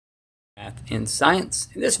Math and Science.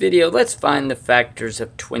 In this video, let's find the factors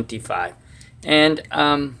of 25. And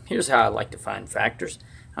here's how I like to find factors.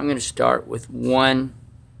 I'm going to start with 1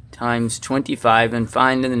 times 25 and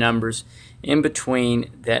find the numbers in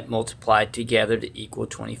between that multiply together to equal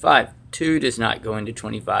 25. 2 does not go into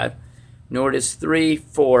 25, nor does 3,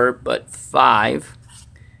 4, but 5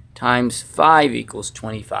 times 5 equals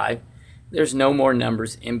 25. There's no more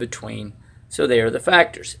numbers in between, so they are the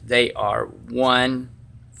factors. They are 1,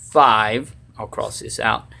 5, I'll cross this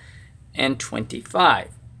out, and 25.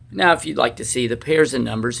 Now if you'd like to see the pairs of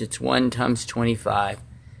numbers, it's 1 times 25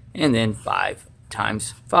 and then 5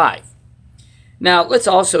 times 5. Now let's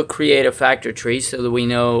also create a factor tree so that we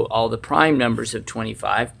know all the prime numbers of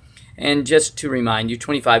 25. And just to remind you,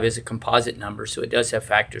 25 is a composite number, so it does have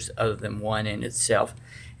factors other than 1 in itself.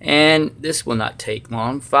 And this will not take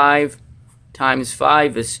long. 5 times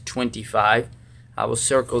 5 is 25. I will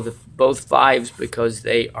circle both 5s because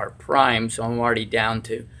they are prime, so I'm already down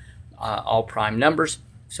to all prime numbers,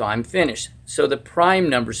 so I'm finished. So the prime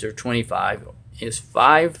numbers are 25 is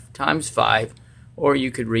 5 times 5, or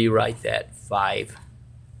you could rewrite that 5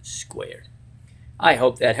 squared. I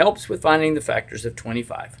hope that helps with finding the factors of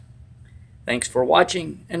 25. Thanks for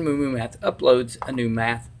watching, and MooMooMath uploads a new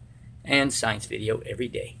math and science video every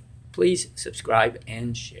day. Please subscribe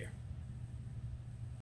and share.